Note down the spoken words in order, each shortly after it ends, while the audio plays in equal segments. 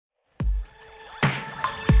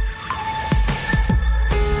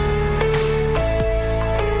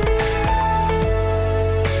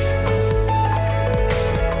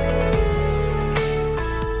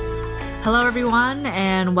everyone,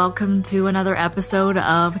 and welcome to another episode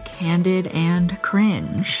of Candid and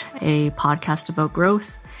Cringe, a podcast about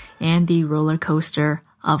growth and the roller coaster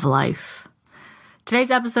of life.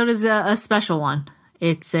 Today's episode is a special one.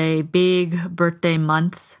 It's a big birthday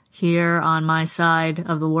month here on my side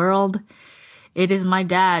of the world. It is my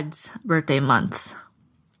dad's birthday month.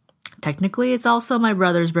 Technically, it's also my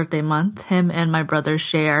brother's birthday month. Him and my brother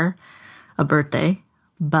share a birthday,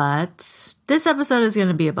 but this episode is going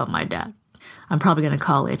to be about my dad. I'm probably going to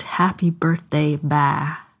call it Happy Birthday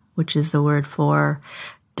Ba, which is the word for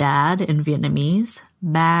dad in Vietnamese.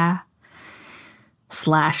 Ba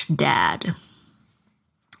 / dad.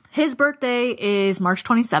 His birthday is March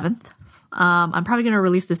 27th. I'm probably going to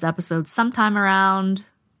release this episode sometime around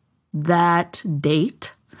that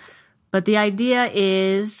date. But the idea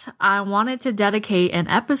is I wanted to dedicate an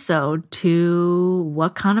episode to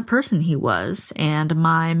what kind of person he was and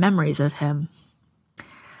my memories of him.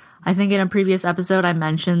 I think in a previous episode, I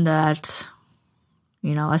mentioned that,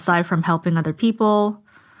 aside from helping other people,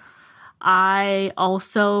 I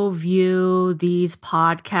also view these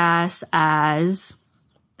podcasts as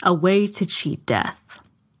a way to cheat death.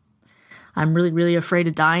 I'm really, really afraid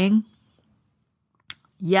of dying.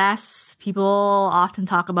 Yes, people often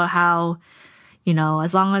talk about how,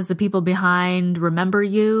 as long as the people behind remember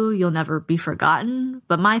you, you'll never be forgotten.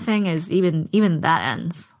 But my thing is even that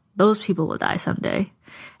ends. Those people will die someday.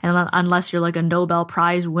 And unless you're like a Nobel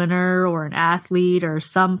Prize winner or an athlete or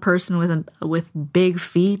some person with big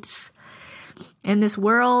feats in this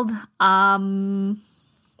world,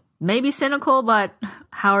 maybe cynical, but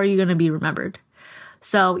how are you going to be remembered?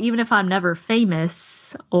 So even if I'm never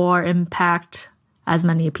famous or impact as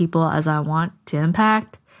many people as I want to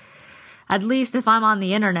impact, at least if I'm on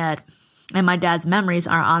the internet and my dad's memories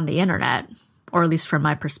are on the internet, or at least from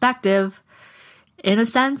my perspective, in a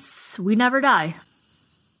sense, we never die.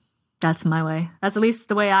 That's my way. That's at least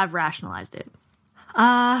the way I've rationalized it.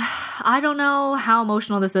 I don't know how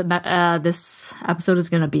emotional this episode is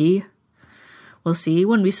going to be. We'll see.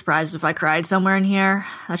 Wouldn't be surprised if I cried somewhere in here.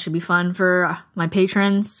 That should be fun for my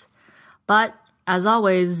patrons. But as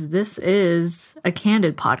always, this is a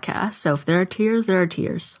candid podcast. So if there are tears, there are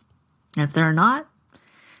tears. And if there are not,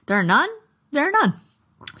 there are none, there are none.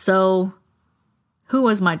 So who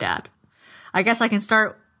was my dad? I guess I can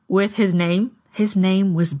start with his name. His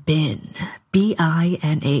name was Bin,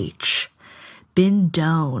 B-I-N-H, Bin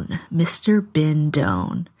Doan, Mr. Bin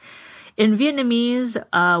Doan. In Vietnamese,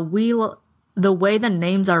 the way the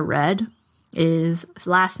names are read is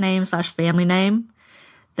last name / family name,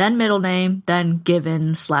 then middle name, then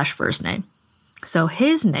given / first name. So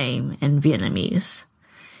his name in Vietnamese,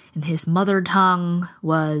 in his mother tongue,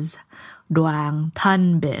 was Doan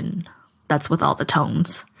Thanh Binh. That's with all the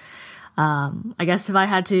tones. I guess if I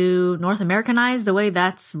had to North Americanize the way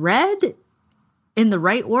that's read in the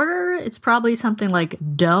right order, it's probably something like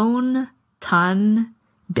Doan Thanh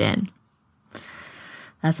Binh.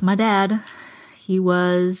 That's my dad. He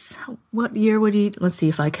was, what year would he, let's see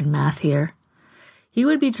if I can math here. He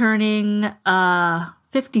would be turning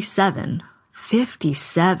 57.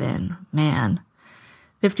 57, man.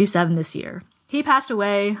 57 this year. He passed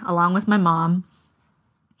away along with my mom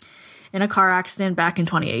in a car accident back in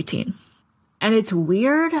 2018. And it's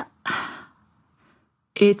weird.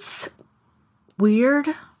 It's weird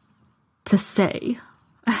to say.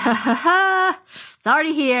 It's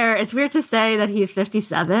already here. It's weird to say that he's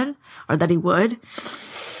 57, or that he would,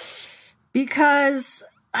 because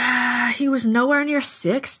he was nowhere near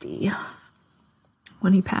 60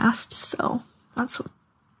 when he passed. So that's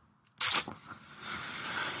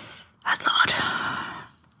odd.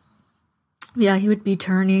 Yeah, he would be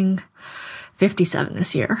turning 57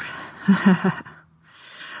 this year.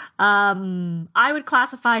 I would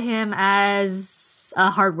classify him as a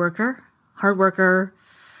hard worker,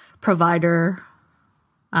 provider,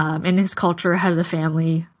 in his culture, head of the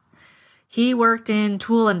family. He worked in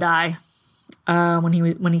tool and die when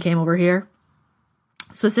he came over here,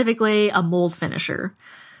 specifically a mold finisher.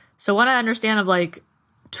 So what I understand of like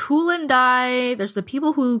tool and die, there's the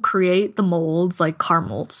people who create the molds, like car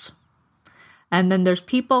molds. And then there's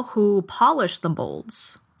people who polish the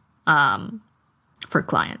molds for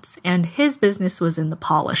clients. And his business was in the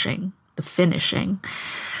polishing, the finishing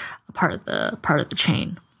part of the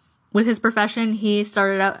chain. With his profession, he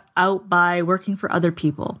started out by working for other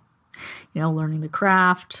people, learning the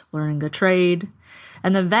craft, learning the trade.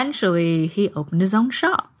 And eventually he opened his own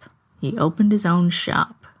shop.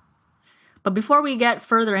 But before we get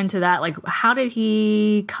further into that, like, how did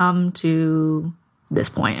he come to this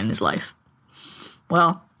point in his life?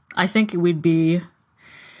 Well, I think it'd be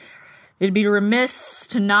remiss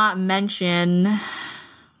to not mention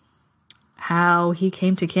how he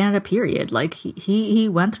came to Canada, period. Like, he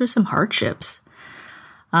went through some hardships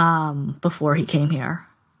before he came here.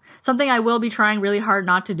 Something I will be trying really hard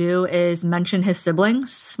not to do is mention his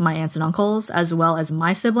siblings, my aunts and uncles, as well as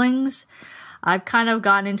my siblings. I've kind of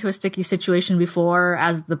gotten into a sticky situation before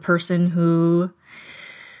as the person who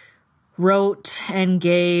wrote and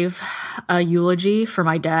gave a eulogy for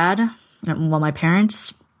my dad, well, my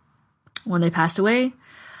parents, when they passed away.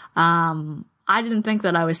 I didn't think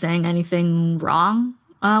that I was saying anything wrong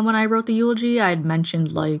when I wrote the eulogy. I had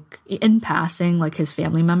mentioned, like, in passing, like, his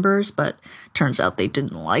family members, but turns out they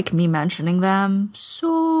didn't like me mentioning them.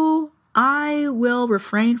 So I will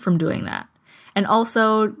refrain from doing that. And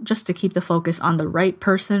also, just to keep the focus on the right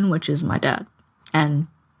person, which is my dad, and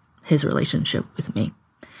his relationship with me,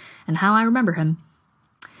 and how I remember him.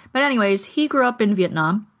 But anyways, he grew up in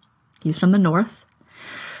Vietnam. He's from the north.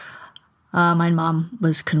 My mom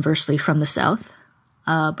was conversely from the south.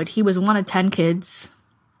 But he was one of 10 kids.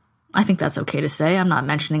 I think that's okay to say. I'm not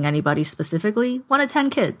mentioning anybody specifically. One of 10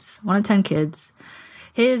 kids. One of 10 kids.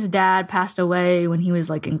 His dad passed away when he was,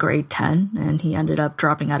 like, in grade 10, and he ended up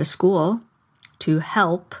dropping out of school to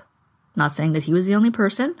help, not saying that he was the only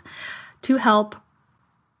person, to help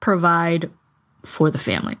provide for the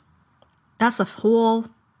family. That's a whole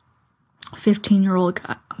 15-year-old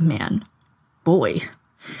boy,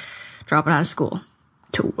 dropping out of school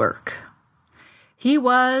to work. He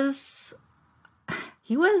was,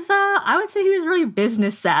 I would say he was really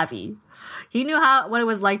business savvy. He knew what it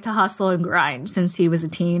was like to hustle and grind since he was a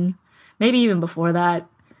teen. Maybe even before that.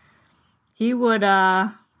 He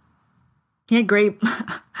had great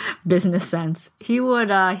business sense. He would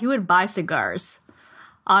buy cigars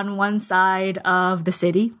on one side of the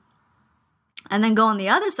city and then go on the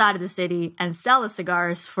other side of the city and sell the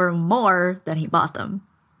cigars for more than he bought them.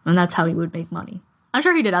 And that's how he would make money. I'm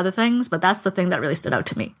sure he did other things, but that's the thing that really stood out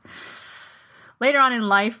to me. Later on in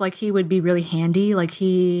life, like, he would be really handy. Like,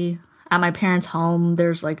 at my parents' home,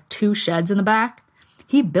 there's, like, 2 sheds in the back.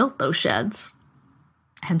 He built those sheds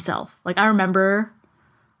himself. Like, I remember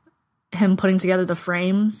him putting together the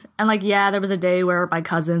frames. And, like, yeah, there was a day where my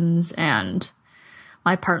cousins and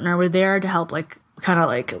my partner were there to help, like, kind of,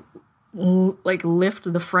 like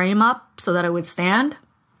lift the frame up so that it would stand.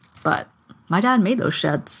 But my dad made those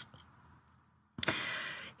sheds.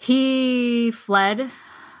 He fled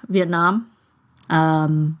Vietnam,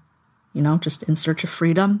 just in search of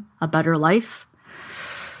freedom, a better life.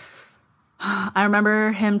 I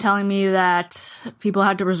remember him telling me that people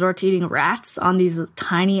had to resort to eating rats on these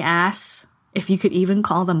tiny ass, if you could even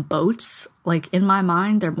call them boats. Like, in my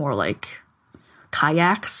mind, they're more like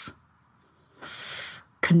kayaks,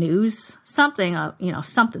 canoes, something,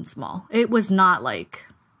 something small. It was not like,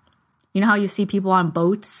 how you see people on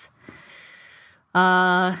boats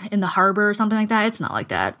in the harbor or something like that? It's not like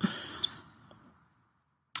that.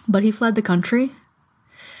 But he fled the country,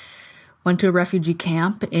 went to a refugee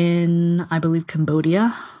camp in, I believe,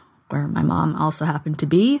 Cambodia, where my mom also happened to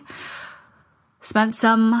be, spent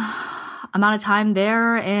some amount of time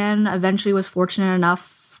there, and eventually was fortunate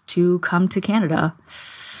enough to come to Canada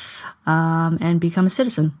and become a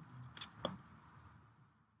citizen.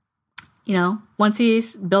 Once he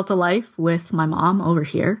built a life with my mom over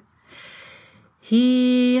here,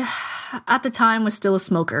 he, at the time, was still a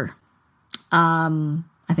smoker.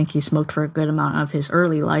 I think he smoked for a good amount of his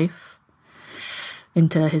early life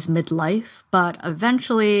into his midlife, but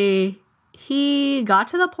eventually he got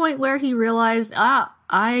to the point where he realized, I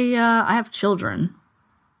have children.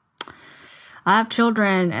 I have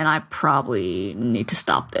children, and I probably need to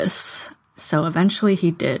stop this. So eventually he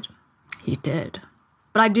did. He did.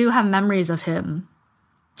 But I do have memories of him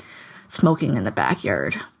smoking in the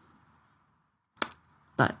backyard.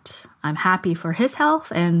 But I'm happy for his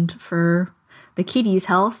health and for the kitty's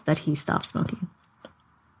health that he stopped smoking.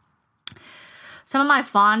 Some of my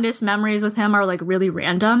fondest memories with him are, like, really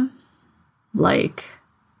random. Like,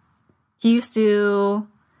 he used to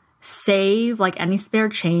save, like, any spare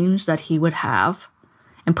change that he would have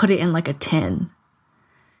and put it in, like, a tin.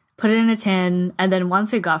 Put it in a tin, and then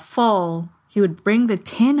once it got full, he would bring the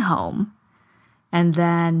tin home and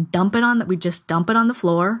then we'd just dump it on the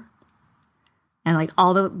floor. And, like,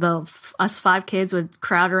 all us 5 kids would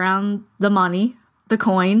crowd around the money, the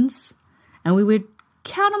coins, and we would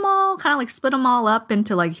count them all, kind of, like, split them all up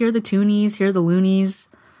into, like, here are the toonies, here are the loonies,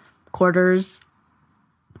 quarters,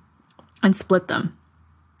 and split them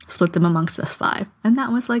amongst us 5. And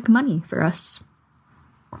that was, like, money for us.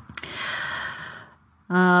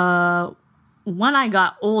 When I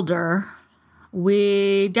got older,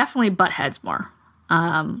 we definitely butt heads more.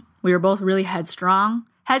 We were both really headstrong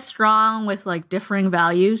with, like, differing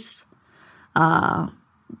values.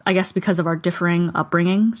 I guess because of our differing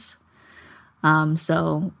upbringings.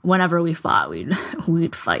 So whenever we fought,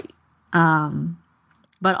 we'd fight.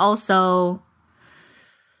 But also,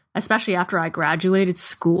 especially after I graduated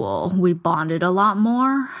school, we bonded a lot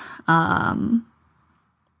more.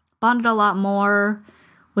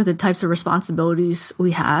 With the types of responsibilities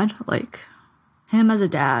we had, like him as a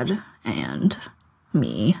dad and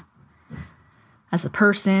me as a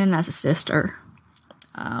person, as a sister.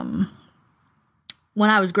 When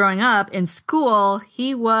I was growing up in school,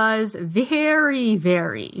 he was very,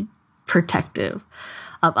 very protective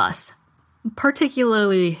of us,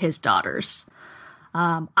 particularly his daughters.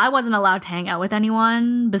 I wasn't allowed to hang out with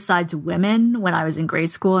anyone besides women when I was in grade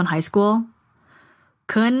school and high school.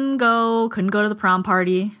 Couldn't go to the prom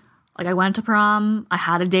party. Like, I went to prom, I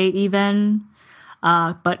had a date even,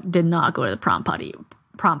 but did not go to the prom party.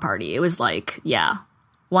 It was like, yeah,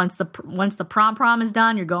 once the prom is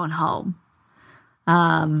done, you're going home.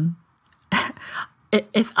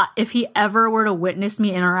 If he ever were to witness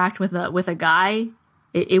me interact with a guy,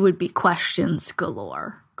 it would be questions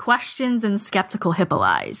galore. Questions and skeptical hippo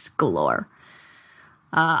eyes galore.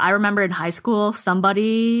 I remember in high school,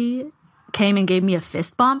 somebody came and gave me a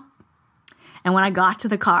fist bump. And when I got to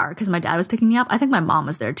the car, because my dad was picking me up, I think my mom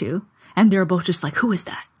was there too. And they were both just like, who is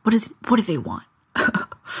that? What do they want?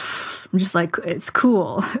 I'm just like, it's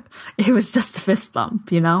cool. It was just a fist bump,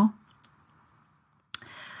 you know?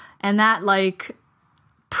 And that, like,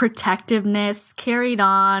 protectiveness carried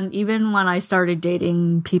on even when I started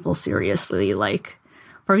dating people seriously. Like,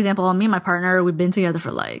 for example, me and my partner, we've been together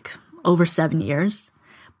for like over 7 years.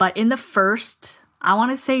 But in the first, I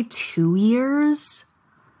want to say 2 years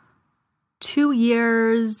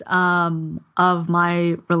of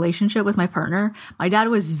my relationship with my partner, my dad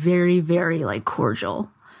was very, very like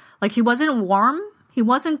cordial. Like, he wasn't warm. He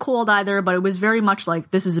wasn't cold either, but it was very much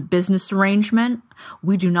like, this is a business arrangement.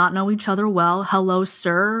 We do not know each other well. Hello,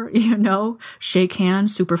 sir. You know, shake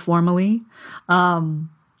hands super formally. My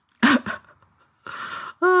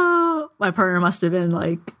partner must have been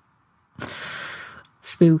like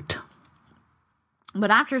spooked.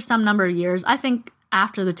 But after some number of years, I think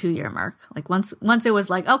after the 2-year mark, like once it was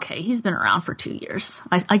like, okay, he's been around for 2 years.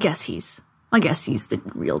 I guess he's the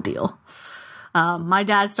real deal. My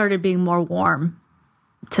dad started being more warm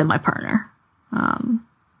to my partner.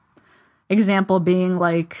 Example being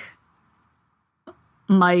like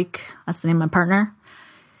Mike, that's the name of my partner.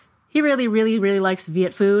 He really, really, really likes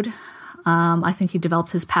Viet food. I think he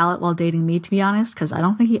developed his palate while dating me, to be honest, because I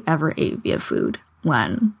don't think he ever ate Viet food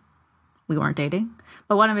when we weren't dating.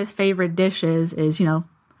 But one of his favorite dishes is, you know,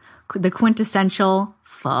 the quintessential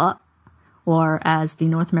pho, or as the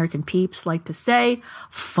North American peeps like to say,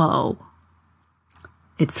 pho.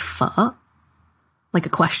 It's pho. Like a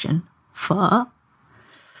question. Pho.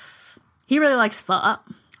 He really likes pho.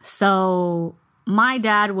 So my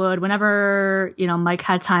dad would, whenever, you know, Mike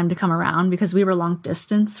had time to come around, because we were long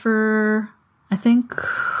distance for, I think,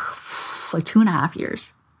 like 2.5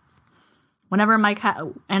 years. Whenever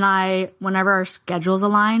whenever our schedules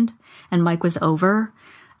aligned and Mike was over,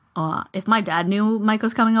 if my dad knew Mike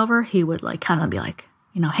was coming over, he would like kind of be like,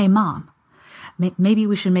 you know, hey mom, maybe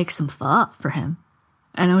we should make some pho for him.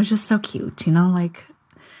 And it was just so cute, you know, like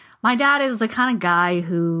my dad is the kind of guy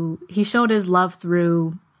who he showed his love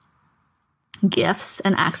through gifts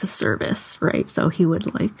and acts of service, right? So he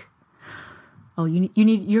would like, oh, you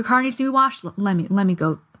need your car needs to be washed. Let me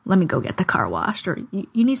go get the car washed. Or you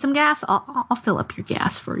need some gas. I'll fill up your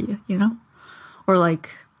gas for you, you know? Or like,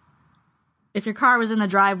 if your car was in the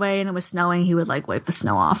driveway and it was snowing, he would like wipe the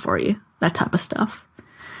snow off for you. That type of stuff.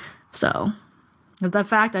 So the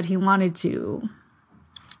fact that he wanted to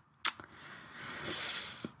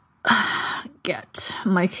get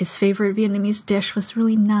Mike his favorite Vietnamese dish was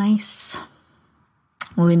really nice.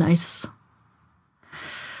 Really nice.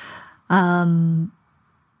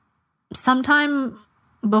 Sometime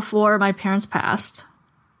before my parents passed,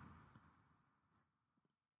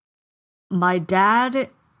 my dad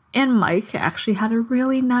and Mike actually had a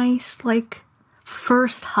really nice, like,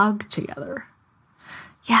 first hug together.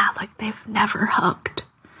 Yeah, like, they've never hugged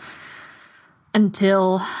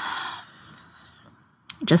until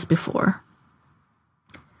just before.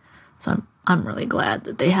 So I'm really glad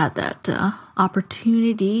that they had that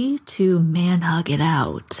opportunity to man hug it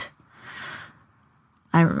out.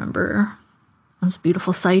 I remember it was a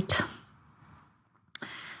beautiful sight.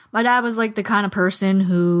 My dad was like the kind of person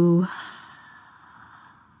who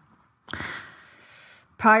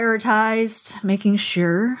prioritized making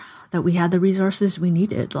sure that we had the resources we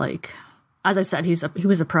needed. Like, as I said, he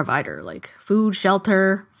was a provider, like food,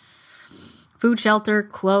 shelter,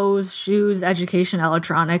 clothes, shoes, education,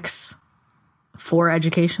 electronics. for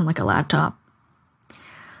education, like a laptop.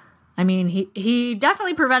 I mean, he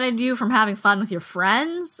definitely prevented you from having fun with your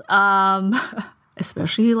friends,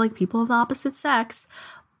 especially like people of the opposite sex.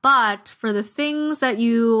 But for the things that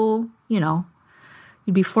you'd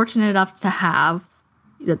be fortunate enough to have,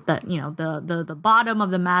 that the bottom of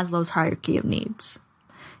the Maslow's hierarchy of needs,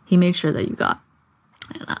 he made sure that you got.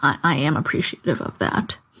 And I am appreciative of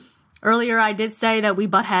that. Earlier, I did say that we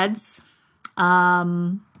butt heads.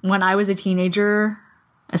 When I was a teenager,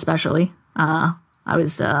 especially, I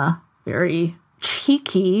was very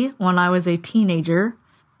cheeky when I was a teenager.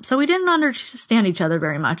 So we didn't understand each other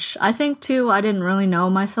very much. I think, too, I didn't really know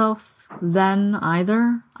myself then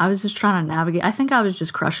either. I was just trying to navigate. I think I was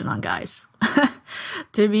just crushing on guys,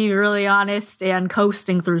 to be really honest, and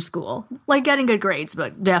coasting through school. Like getting good grades,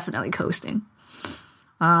 but definitely coasting.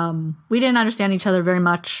 We didn't understand each other very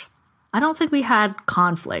much. I don't think we had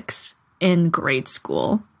conflicts in grade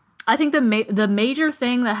school. I think the major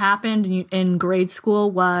thing that happened in grade school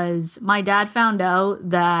was my dad found out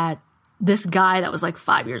that this guy that was like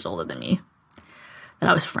 5 years older than me, that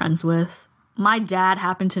I was friends with, my dad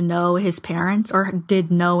happened to know his parents, or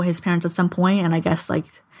did know his parents at some point, and I guess like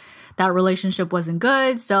that relationship wasn't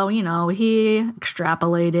good. So, he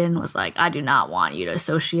extrapolated and was like, I do not want you to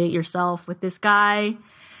associate yourself with this guy.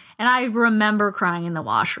 And I remember crying in the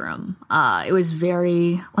washroom. It was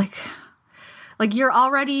very like you're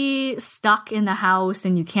already stuck in the house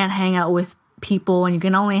and you can't hang out with people, and you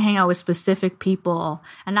can only hang out with specific people.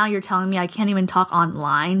 And now you're telling me I can't even talk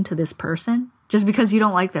online to this person just because you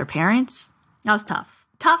don't like their parents? That was tough.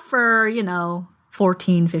 Tough for,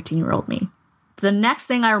 14, 15-year-old me. The next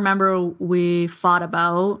thing I remember we fought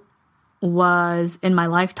about was, in my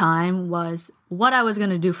lifetime, was what I was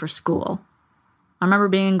going to do for school. I remember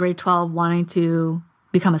being in grade 12 wanting to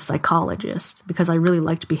become a psychologist because I really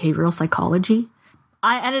liked behavioral psychology.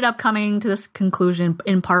 I ended up coming to this conclusion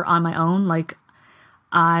in part on my own. Like,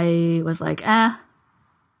 I was like,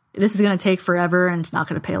 this is going to take forever and it's not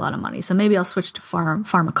going to pay a lot of money. So maybe I'll switch to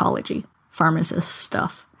pharmacology, pharmacist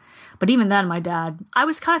stuff. But even then, I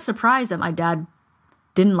was kind of surprised that my dad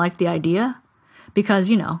didn't like the idea because,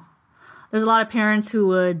 there's a lot of parents who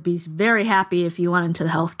would be very happy if you went into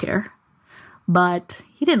healthcare, but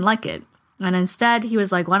he didn't like it. And instead he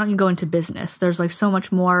was like, why don't you go into business? There's like so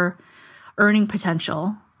much more earning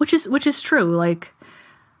potential, which is true. Like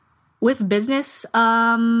with business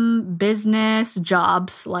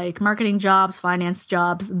jobs, like marketing jobs, finance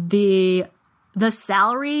jobs, the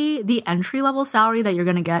salary, the entry level salary that you're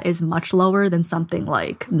going to get is much lower than something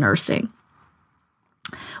like nursing,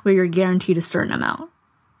 where you're guaranteed a certain amount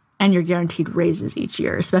and you're guaranteed raises each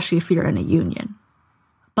year, especially if you're in a union.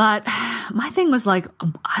 But my thing was like,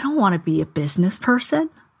 I don't want to be a business person,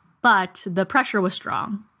 but the pressure was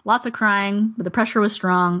strong. Lots of crying, but the pressure was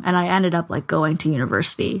strong. And I ended up like going to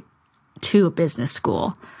university, to a business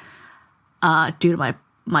school, due to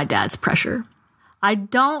my dad's pressure. I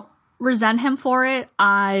don't resent him for it.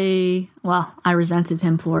 I resented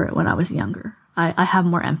him for it when I was younger. I have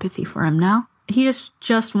more empathy for him now. He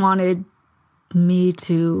just wanted me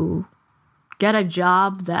to get a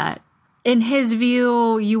job that, in his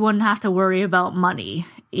view, you wouldn't have to worry about money,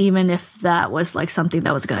 even if that was like something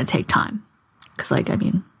that was going to take time. Because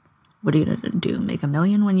what are you going to do? Make $1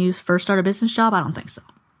 million when you first start a business job? I don't think so.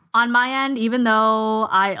 On my end, even though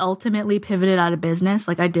I ultimately pivoted out of business,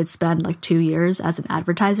 like I did spend like 2 years as an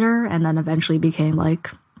advertiser and then eventually became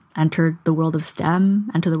like, entered the world of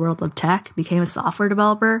STEM, entered the world of tech, became a software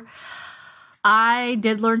developer. I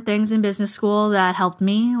did learn things in business school that helped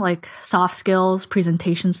me, like soft skills,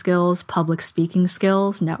 presentation skills, public speaking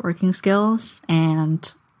skills, networking skills,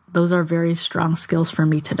 and those are very strong skills for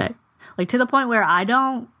me today. Like to the point where I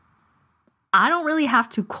don't really have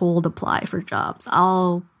to cold apply for jobs.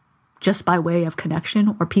 I'll just by way of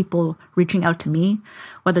connection or people reaching out to me,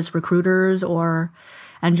 whether it's recruiters or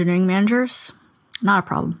engineering managers, not a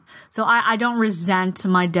problem. So I don't resent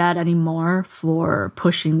my dad anymore for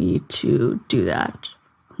pushing me to do that.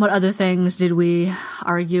 What other things did we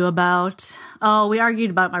argue about? Oh, we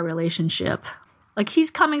argued about my relationship. Like he's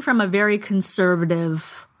coming from a very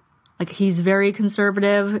conservative, he's very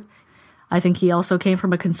conservative. I think he also came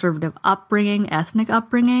from a conservative upbringing, ethnic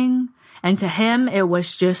upbringing. And to him, it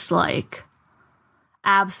was just like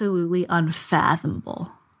absolutely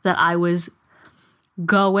unfathomable that I was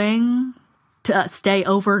going to stay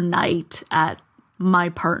overnight at my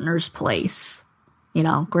partner's place.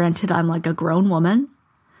 Granted, I'm like a grown woman,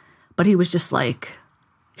 but he was just like,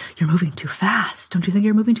 you're moving too fast. Don't you think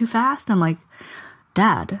you're moving too fast? I'm like,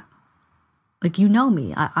 Dad, like, you know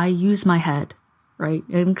me. I use my head, right?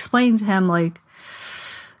 And explaining to him, like,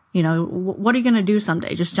 What are you going to do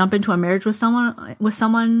someday? Just jump into a marriage with someone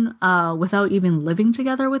without even living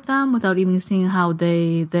together with them, without even seeing how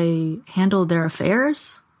they handle their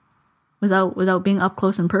affairs, without being up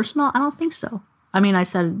close and personal? I don't think so. I mean, I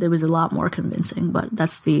said it was a lot more convincing, but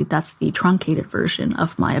that's the truncated version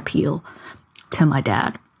of my appeal to my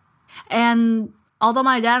dad. And although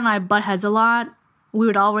my dad and I butt heads a lot, we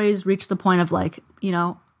would always reach the point of like,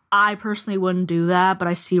 I personally wouldn't do that, but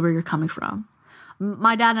I see where you're coming from.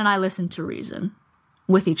 My dad and I listened to reason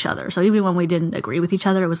with each other. So even when we didn't agree with each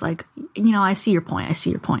other, it was like, I see your point. I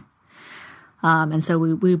see your point. And so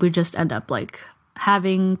we would just end up like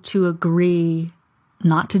having to agree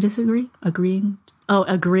not to disagree, agreeing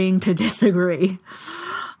to disagree.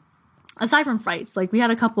 Aside from fights, like we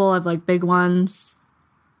had a couple of like big ones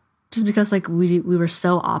just because like we were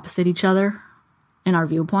so opposite each other in our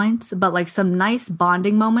viewpoints, but like some nice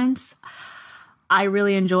bonding moments I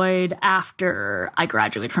really enjoyed after I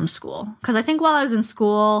graduated from school. Because I think while I was in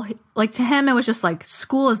school, like to him, it was just like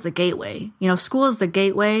school is the gateway. School is the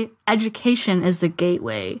gateway. Education is the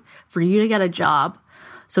gateway for you to get a job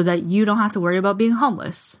so that you don't have to worry about being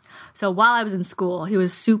homeless. So while I was in school, he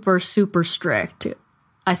was super, super strict.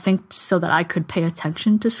 I think so that I could pay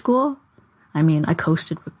attention to school. I mean, I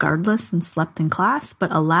coasted regardless and slept in class.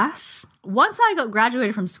 But alas, once I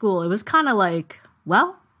graduated from school, it was kind of like,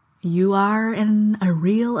 well, you are a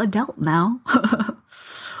real adult now.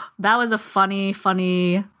 That was a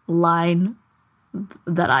funny line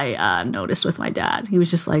that I noticed with my dad. He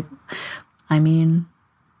was just like, I mean,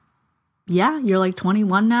 yeah, you're like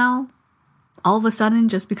 21 now. All of a sudden,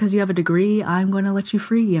 just because you have a degree, I'm going to let you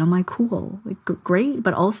free. And I'm like, cool, like great,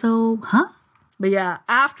 but also, huh? But yeah,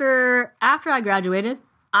 after I graduated,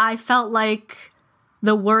 I felt like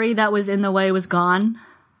the worry that was in the way was gone.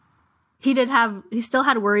 He still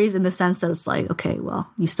had worries in the sense that it's like, okay,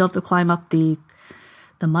 well, you still have to climb up the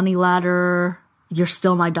money ladder. You're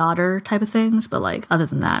still my daughter type of things. But like, other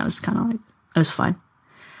than that, it was kind of like, it was fine.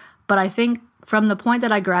 But I think from the point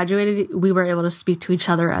that I graduated, we were able to speak to each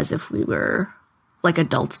other as if we were like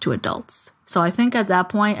adults to adults. So I think at that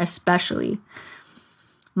point, especially,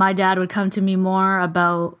 my dad would come to me more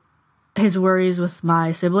about his worries with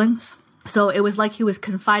my siblings. So it was like he was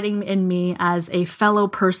confiding in me as a fellow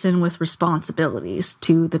person with responsibilities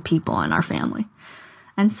to the people in our family.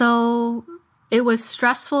 And so it was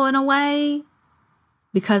stressful in a way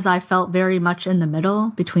because I felt very much in the middle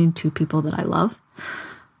between two people that I love,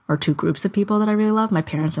 or two groups of people that I really love, my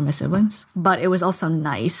parents and my siblings. But it was also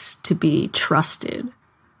nice to be trusted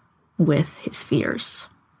with his fears,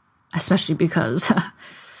 especially because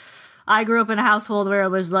I grew up in a household where it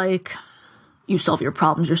was like, you solve your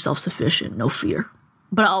problems, you're self-sufficient, no fear.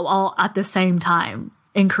 But all at the same time,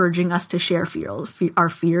 encouraging us to share our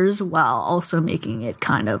fears while also making it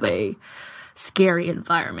kind of a scary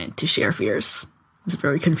environment to share fears. It was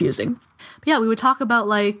very confusing. But yeah, we would talk about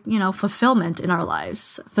like, fulfillment in our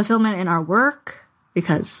lives, fulfillment in our work,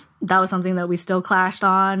 because that was something that we still clashed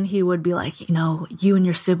on. He would be like, you and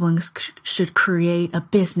your siblings should create a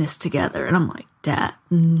business together. And I'm like, Dad,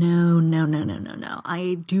 no.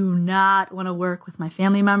 I do not want to work with my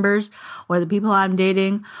family members or the people I'm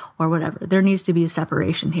dating or whatever. There needs to be a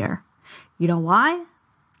separation here. You know why?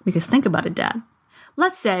 Because think about it, Dad.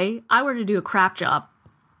 Let's say I were to do a crap job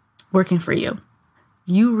working for you.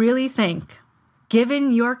 You really think,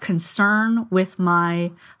 given your concern with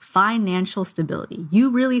my financial stability, you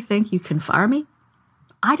really think you can fire me?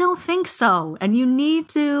 I don't think so. And you need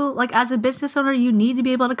to, like, as a business owner, you need to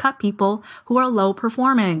be able to cut people who are low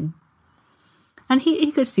performing. And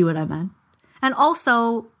he could see what I meant. And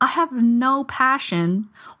also, I have no passion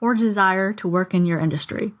or desire to work in your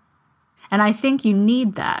industry. And I think you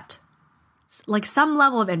need that. Like some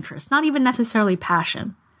level of interest, not even necessarily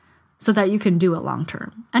passion, so that you can do it long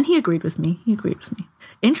term. And he agreed with me.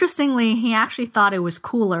 Interestingly, he actually thought it was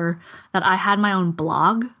cooler that I had my own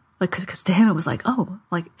blog. Like, because to him it was like, oh,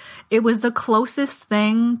 like it was the closest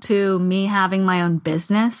thing to me having my own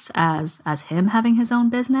business as him having his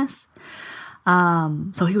own business.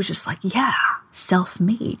 So he was just like, yeah,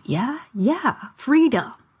 self-made. Yeah,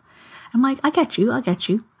 freedom. I'm like, I get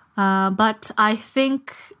you. But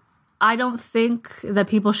I don't think that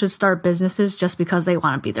people should start businesses just because they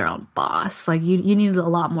want to be their own boss. Like you need a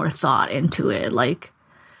lot more thought into it. Like,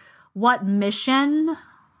 what mission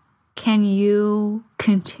can you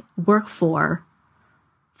work for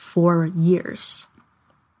years?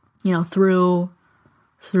 Through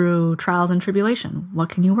trials and tribulation. What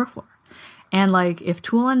can you work for? And like, if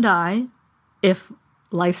Tool and Die, if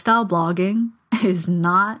lifestyle blogging is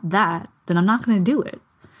not that, then I'm not going to do it,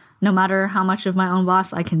 no matter how much of my own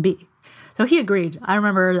boss I can be. So he agreed. I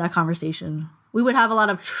remember that conversation We would have a lot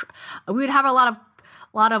of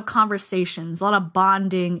conversations, a lot of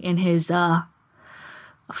bonding in his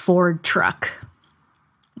Ford truck.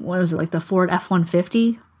 What was it, like the Ford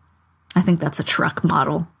F-150? I think that's a truck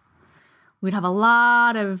model. We'd have a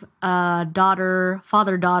lot of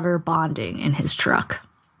father-daughter bonding in his truck.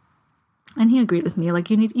 And he agreed with me. Like,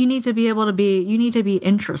 you need to be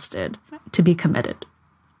interested to be committed.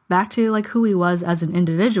 Back to like who he was as an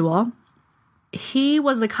individual. He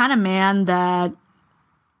was the kind of man that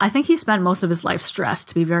I think he spent most of his life stressed,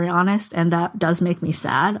 to be very honest, and that does make me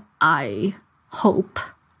sad. I hope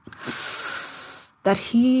that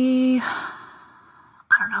he,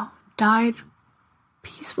 I don't know, died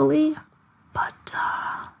peacefully, but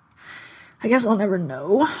I guess I'll never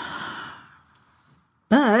know.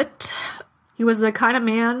 But he was the kind of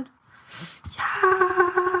man,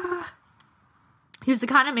 he was the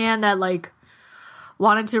kind of man that like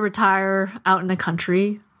wanted to retire out in the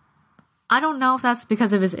country. I don't know if that's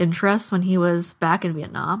because of his interests when he was back in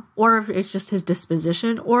Vietnam, or if it's just his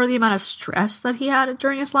disposition, or the amount of stress that he had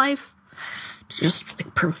during his life to just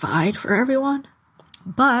like provide for everyone.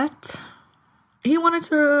 But he wanted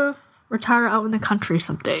to retire out in the country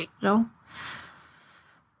someday, you know?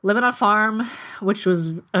 Live on a farm, which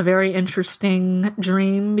was a very interesting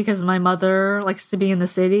dream because my mother likes to be in the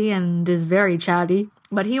city and is very chatty.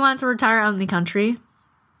 But he wanted to retire out in the country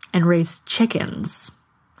and raise chickens.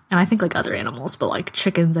 And I think like other animals, but like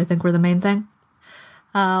chickens I think were the main thing.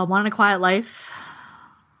 Wanted a quiet life.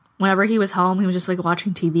 Whenever he was home, he was just like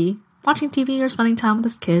watching TV or spending time with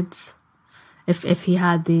his kids. If he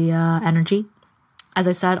had the energy. As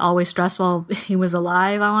I said, always stressed while he was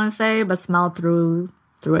alive, I want to say, but smiled through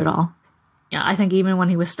it all. Yeah, I think even when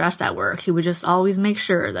he was stressed at work, he would just always make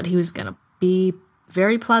sure that he was going to be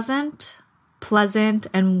very pleasant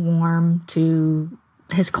and warm to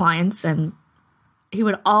his clients. And he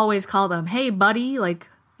would always call them, hey, buddy, like,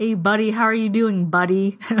 hey, buddy, how are you doing,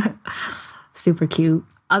 buddy? Super cute.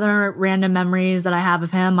 Other random memories that I have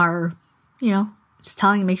of him are, you know, just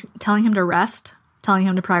telling him to rest, telling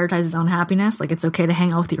him to prioritize his own happiness. Like, it's okay to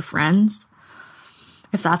hang out with your friends.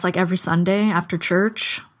 If that's like every Sunday after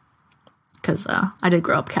church, because I did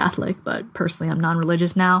grow up Catholic, but personally I'm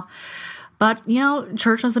non-religious now. But, you know,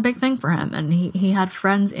 church was a big thing for him, and he had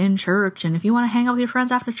friends in church. And if you want to hang out with your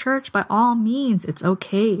friends after church, by all means, it's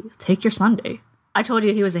okay. Take your Sunday. I told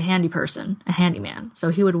you he was a handyman. So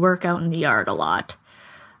he would work out in the yard a lot.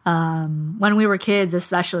 When we were kids,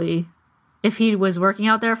 especially, if he was working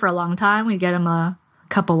out there for a long time, we'd get him a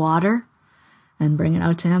cup of water and bring it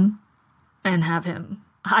out to him and have him.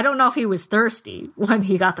 I don't know if he was thirsty when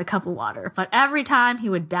he got the cup of water, but every time he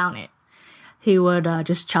would down it, he would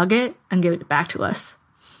just chug it and give it back to us.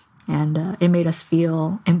 And it made us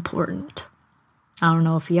feel important. I don't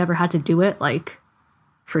know if he ever had to do it, like,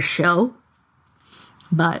 for show,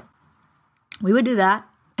 but we would do that.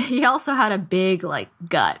 He also had a big, like,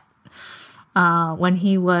 gut. When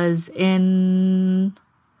we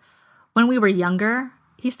were younger,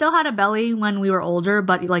 he still had a belly when we were older,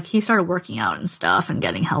 but like he started working out and stuff and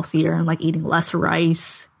getting healthier and like eating less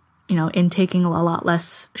rice, you know, intaking a lot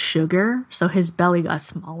less sugar. So his belly got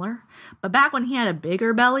smaller. But back when he had a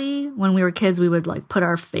bigger belly, when we were kids, we would like put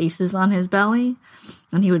our faces on his belly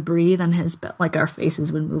and he would breathe and like our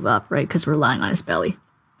faces would move up, right? Because we're lying on his belly.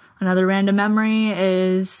 Another random memory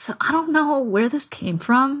is, I don't know where this came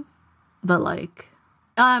from, but like,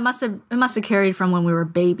 it must have carried from when we were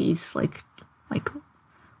babies, like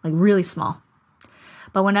really small.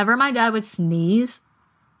 But whenever my dad would sneeze,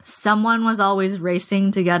 someone was always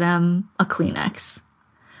racing to get him a Kleenex.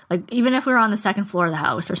 Like, even if we were on the second floor of the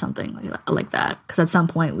house or something like that. Because at some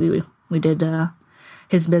point we did,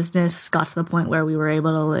 his business got to the point where we were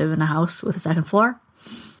able to live in a house with a second floor.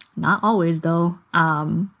 Not always, though.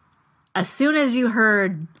 As soon as you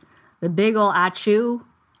heard the big ol' achoo,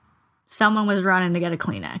 someone was running to get a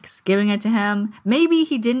Kleenex, giving it to him. Maybe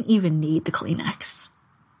he didn't even need the Kleenex.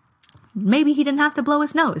 Maybe he didn't have to blow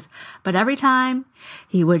his nose. But every time,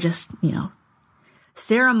 he would just, you know,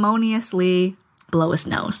 ceremoniously blow his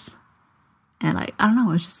nose. And I don't know,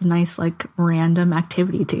 it was just a nice, like, random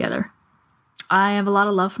activity together. I have a lot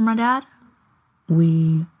of love for my dad.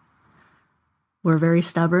 We were very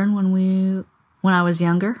stubborn when I was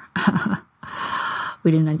younger.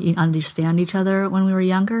 We didn't understand each other when we were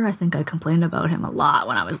younger. I think I complained about him a lot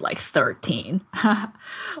when I was like 13.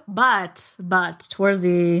 But towards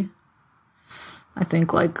I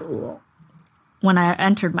think like when I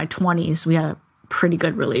entered my 20s, we had a pretty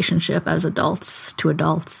good relationship as adults to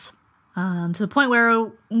adults. To the point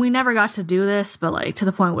where we never got to do this, but like to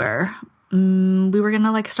the point where we were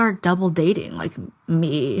gonna like start double dating, like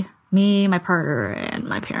me, my partner, and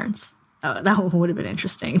my parents. that would have been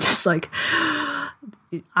interesting. Just like,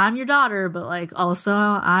 I'm your daughter, but like also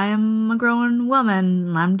I'm a grown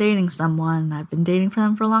woman. I'm dating someone. I've been dating for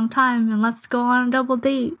them for a long time, and let's go on a double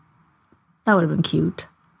date. That would have been cute.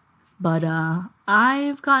 But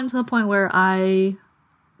I've gotten to the point where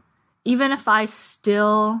even if I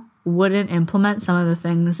still wouldn't implement some of the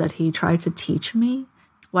things that he tried to teach me,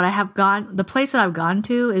 the place that I've gotten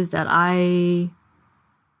to is that I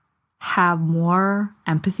have more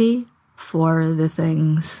empathy for the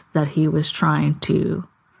things that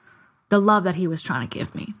the love that he was trying to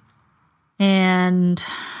give me. And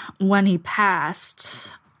when he passed,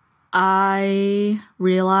 I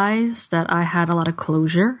realized that I had a lot of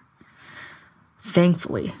closure,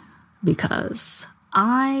 thankfully, because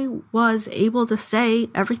I was able to say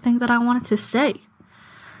everything that I wanted to say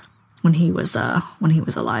when he was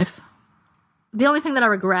alive. The only thing that I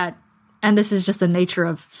regret, and this is just the nature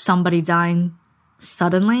of somebody dying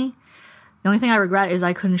suddenly, the only thing I regret is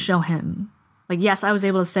I couldn't show him. Like, yes, I was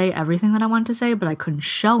able to say everything that I wanted to say, but I couldn't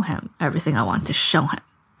show him everything I wanted to show him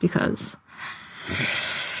because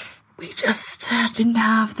we just didn't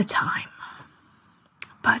have the time.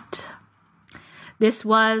 But this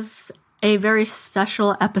was a very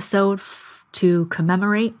special episode to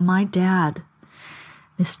commemorate my dad,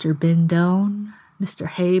 Mr. Bin Don, Mr.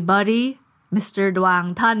 Hey Buddy, Mr.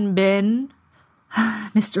 Duang Tan Bin,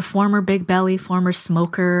 Mr. Former Big Belly, former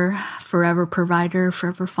smoker, forever provider,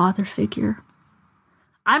 forever father figure.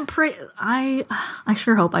 I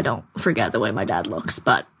sure hope I don't forget the way my dad looks,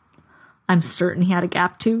 but I'm certain he had a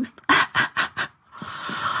gap tooth.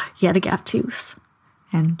 He had a gap tooth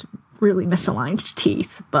and really misaligned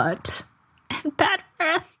teeth, and bad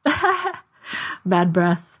breath. Bad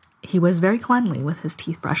breath. He was very cleanly with his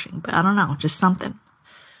teeth brushing, but I don't know, just something.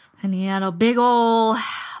 And he had a big ol'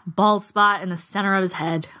 bald spot in the center of his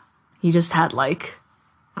head. He just had I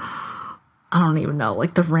don't even know,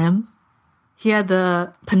 the rim. He had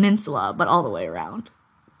the peninsula, but all the way around.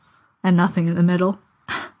 And nothing in the middle.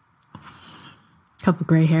 Couple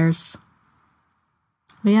gray hairs.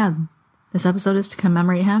 But yeah, this episode is to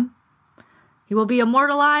commemorate him. He will be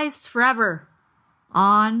immortalized forever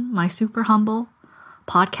on my super humble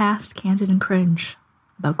podcast, Candid and Cringe,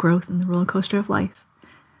 about growth in the roller coaster of life.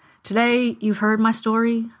 Today, you've heard my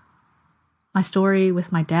story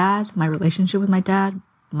with my dad, my relationship with my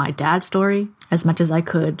dad's story, as much as I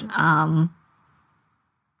could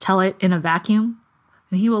tell it in a vacuum.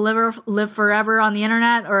 And he will live forever on the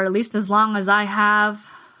internet, or at least as long as I have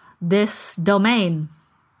this domain.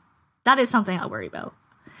 That is something I worry about.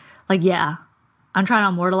 Yeah, I'm trying to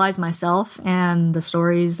immortalize myself and the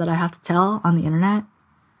stories that I have to tell on the internet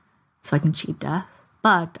so I can cheat death.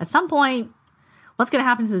 But at some point, what's going to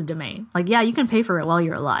happen to the domain? Yeah, you can pay for it while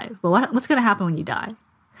you're alive, but what's going to happen when you die?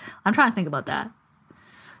 I'm trying to think about that.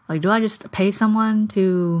 Do I just pay someone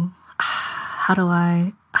to... How do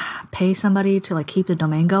I pay somebody to keep the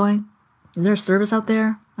domain going? Is there a service out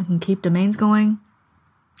there I can keep domains going?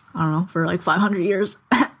 I don't know, for 500 years?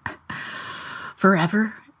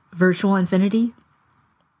 Forever? Virtual infinity?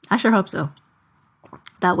 I sure hope so.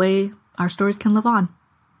 That way, our stories can live on.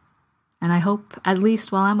 And I hope, at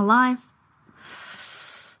least while I'm alive,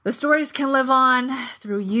 the stories can live on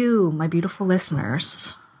through you, my beautiful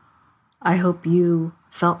listeners. I hope you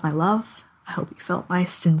felt my love. I hope you felt my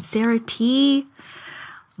sincerity,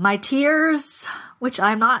 my tears, which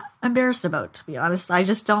I'm not embarrassed about, to be honest. I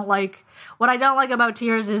just don't like... What I don't like about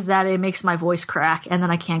tears is that it makes my voice crack and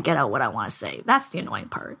then I can't get out what I want to say. That's the annoying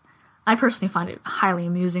part. I personally find it highly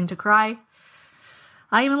amusing to cry.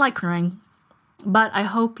 I even like crying. But I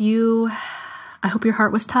hope your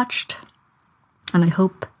heart was touched. And I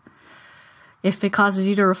hope if it causes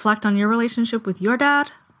you to reflect on your relationship with your dad,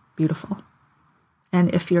 beautiful.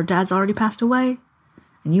 And if your dad's already passed away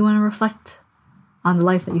and you want to reflect on the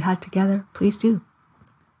life that you had together, please do.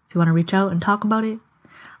 If you want to reach out and talk about it,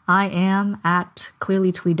 I am at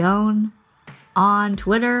Clearly Tweedone on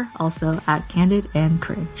Twitter, also at Candid and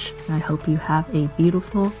Cringe. And I hope you have a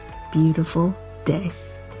beautiful, beautiful day.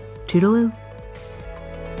 Toodaloo.